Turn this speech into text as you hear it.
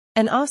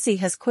An Aussie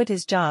has quit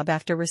his job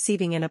after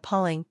receiving an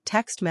appalling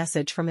text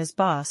message from his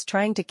boss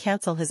trying to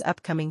cancel his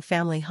upcoming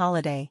family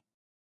holiday.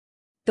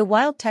 The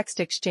wild text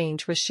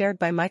exchange was shared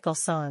by Michael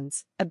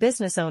Sanz, a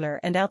business owner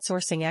and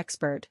outsourcing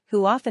expert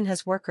who often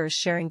has workers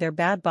sharing their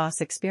bad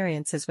boss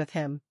experiences with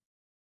him.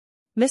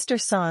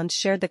 Mr. Sanz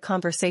shared the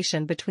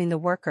conversation between the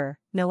worker,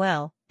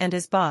 Noel, and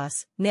his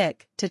boss,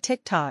 Nick, to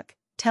TikTok,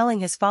 telling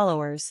his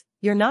followers,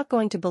 "You're not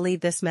going to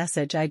believe this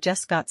message I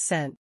just got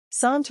sent."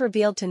 Sanz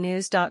revealed to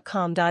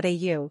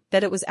news.com.au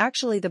that it was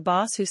actually the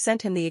boss who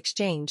sent him the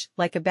exchange,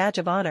 like a badge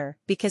of honor,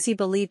 because he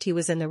believed he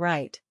was in the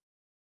right.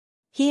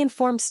 He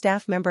informed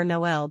staff member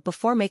Noel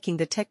before making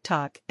the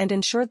TikTok and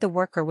ensured the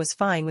worker was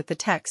fine with the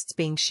texts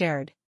being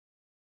shared.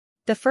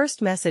 The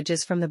first message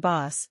is from the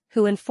boss,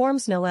 who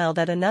informs Noel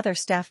that another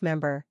staff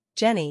member,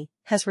 Jenny,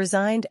 has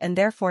resigned and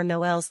therefore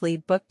Noel's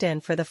leave booked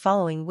in for the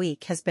following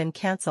week has been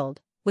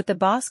cancelled, with the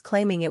boss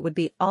claiming it would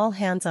be all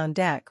hands on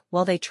deck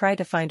while they try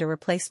to find a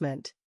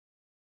replacement.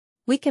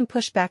 "We can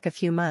push back a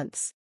few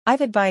months.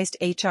 I've advised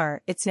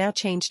HR it's now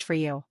changed for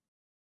you.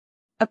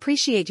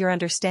 Appreciate your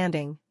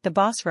understanding," the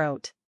boss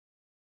wrote.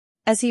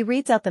 As he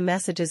reads out the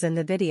messages in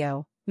the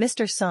video,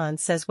 Mr.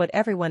 Sanz says what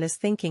everyone is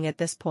thinking at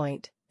this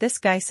point: this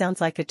guy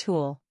sounds like a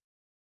tool.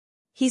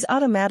 He's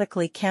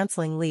automatically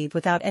canceling leave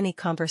without any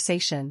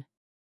conversation.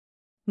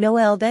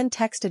 Noel then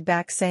texted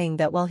back saying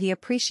that while he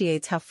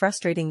appreciates how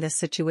frustrating this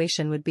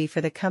situation would be for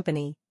the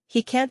company,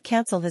 he can't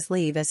cancel his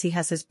leave as he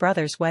has his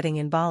brother's wedding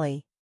in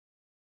Bali.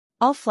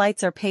 "All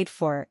flights are paid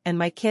for and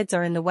my kids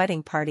are in the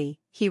wedding party,"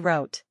 he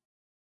wrote.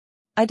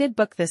 "I did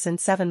book this in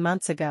 7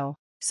 months ago,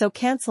 so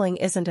canceling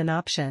isn't an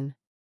option.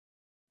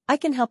 I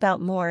can help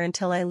out more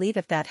until I leave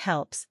if that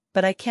helps,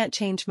 but I can't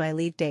change my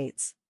leave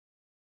dates."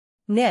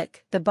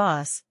 Nick, the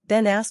boss,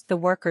 then asked the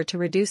worker to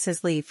reduce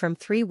his leave from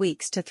 3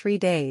 weeks to 3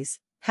 days,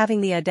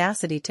 having the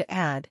audacity to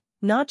add,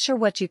 "Not sure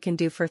what you can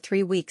do for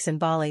 3 weeks in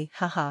Bali,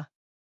 haha."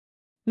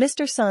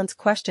 Mr. Sanz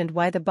questioned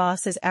why the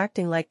boss is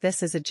acting like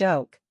this is a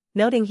joke,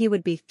 noting he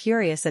would be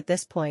furious at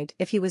this point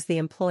if he was the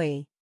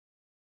employee.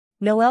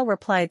 Noel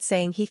replied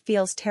saying he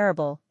feels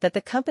terrible that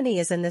the company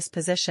is in this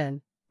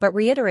position, but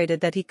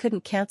reiterated that he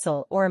couldn't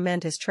cancel or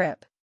amend his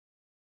trip.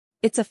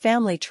 "It's a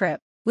family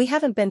trip, we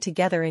haven't been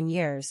together in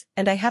years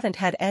and I haven't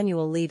had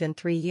annual leave in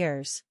 3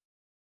 years.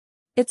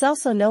 It's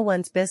also no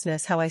one's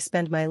business how I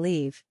spend my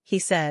leave," he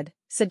said,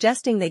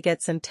 suggesting they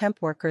get some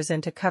temp workers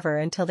in to cover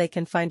until they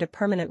can find a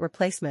permanent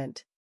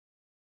replacement.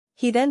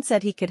 He then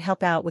said he could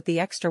help out with the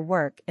extra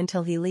work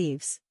until he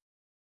leaves.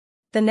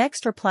 The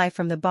next reply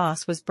from the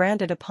boss was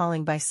branded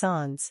appalling by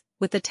Sanz,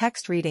 with the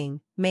text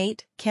reading,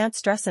 "Mate, can't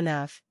stress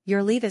enough,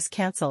 your leave is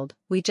cancelled,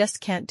 we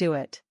just can't do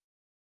it.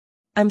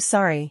 I'm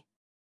sorry."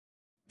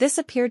 This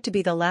appeared to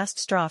be the last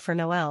straw for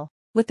Noel,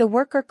 with the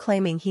worker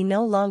claiming he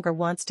no longer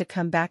wants to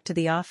come back to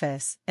the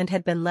office and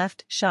had been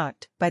left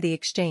shocked by the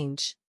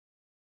exchange.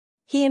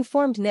 He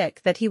informed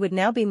Nick that he would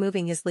now be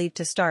moving his leave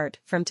to start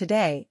from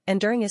today,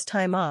 and during his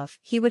time off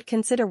he would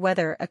consider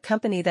whether a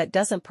company that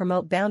doesn't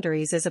promote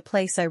boundaries is a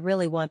place I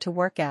really want to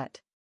work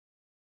at.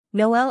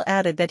 Noel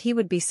added that he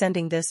would be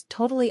sending this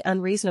totally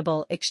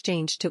unreasonable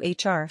exchange to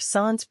HR.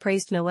 Sanz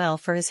praised Noel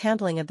for his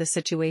handling of the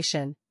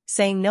situation,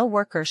 saying no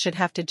worker should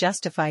have to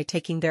justify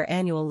taking their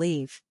annual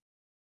leave.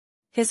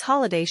 His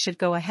holiday should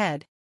go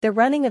ahead. The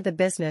running of the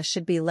business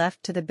should be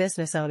left to the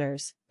business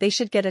owners, they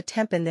should get a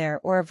temp in there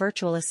or a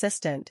virtual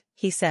assistant,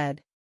 he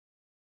said.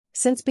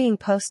 Since being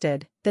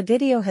posted, the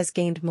video has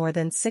gained more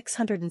than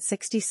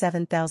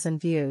 667,000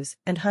 views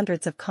and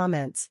hundreds of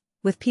comments,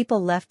 with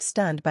people left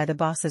stunned by the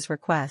boss's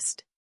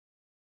request.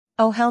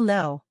 "Oh hell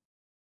no.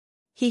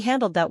 He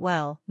handled that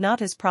well, not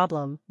his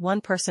problem,"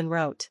 one person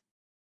wrote.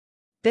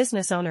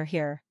 "Business owner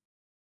here.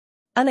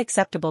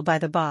 Unacceptable by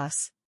the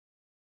boss.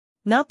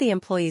 Not the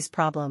employee's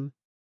problem.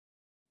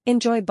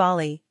 Enjoy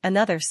Bali,"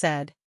 another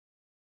said.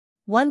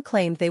 One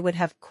claimed they would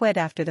have quit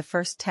after the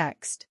first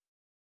text.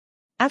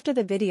 After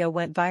the video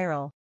went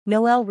viral,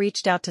 Noel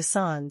reached out to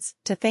Sanz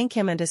to thank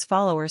him and his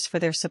followers for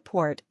their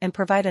support and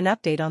provide an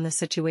update on the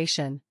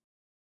situation.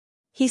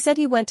 He said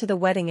he went to the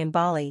wedding in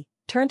Bali,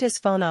 turned his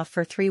phone off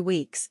for 3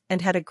 weeks,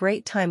 and had a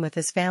great time with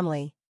his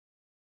family.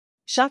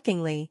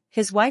 Shockingly,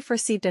 his wife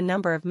received a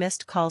number of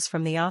missed calls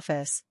from the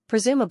office,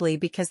 presumably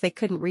because they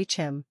couldn't reach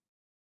him.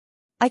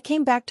 "I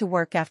came back to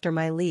work after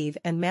my leave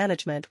and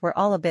management were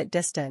all a bit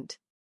distant.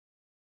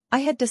 I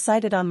had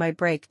decided on my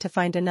break to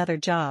find another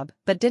job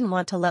but didn't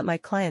want to let my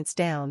clients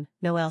down,"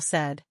 Noel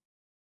said.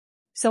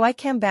 "So I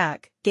came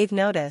back, gave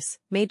notice,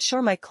 made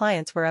sure my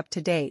clients were up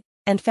to date,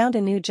 and found a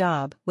new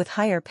job with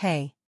higher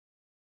pay."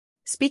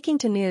 Speaking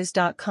to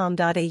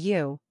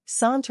news.com.au,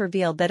 Sanz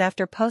revealed that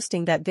after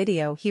posting that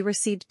video he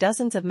received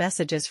dozens of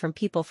messages from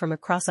people from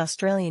across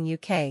Australia,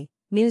 UK,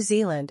 New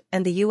Zealand,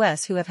 and the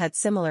US who have had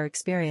similar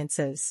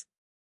experiences.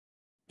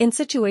 In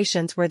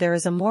situations where there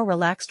is a more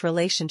relaxed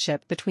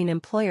relationship between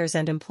employers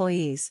and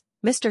employees,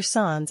 Mr.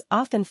 Sanz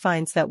often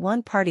finds that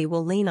one party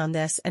will lean on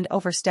this and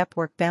overstep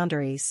work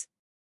boundaries.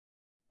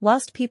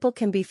 Whilst people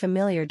can be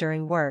familiar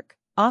during work,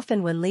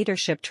 often when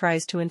leadership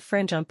tries to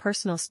infringe on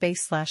personal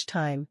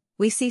space/time,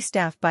 we see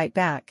staff bite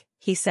back,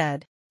 he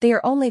said. They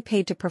are only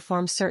paid to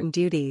perform certain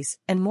duties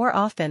and more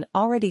often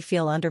already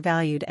feel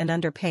undervalued and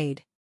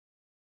underpaid.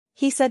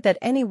 He said that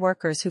any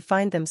workers who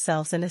find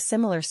themselves in a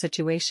similar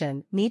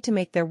situation need to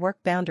make their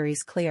work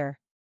boundaries clear.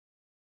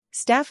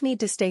 Staff need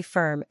to stay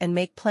firm and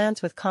make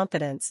plans with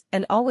confidence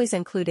and always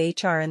include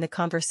HR in the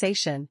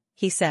conversation,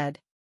 he said.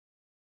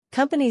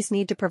 Companies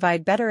need to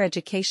provide better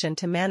education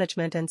to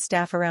management and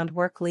staff around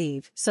work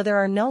leave so there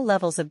are no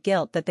levels of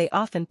guilt that they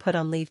often put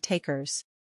on leave takers.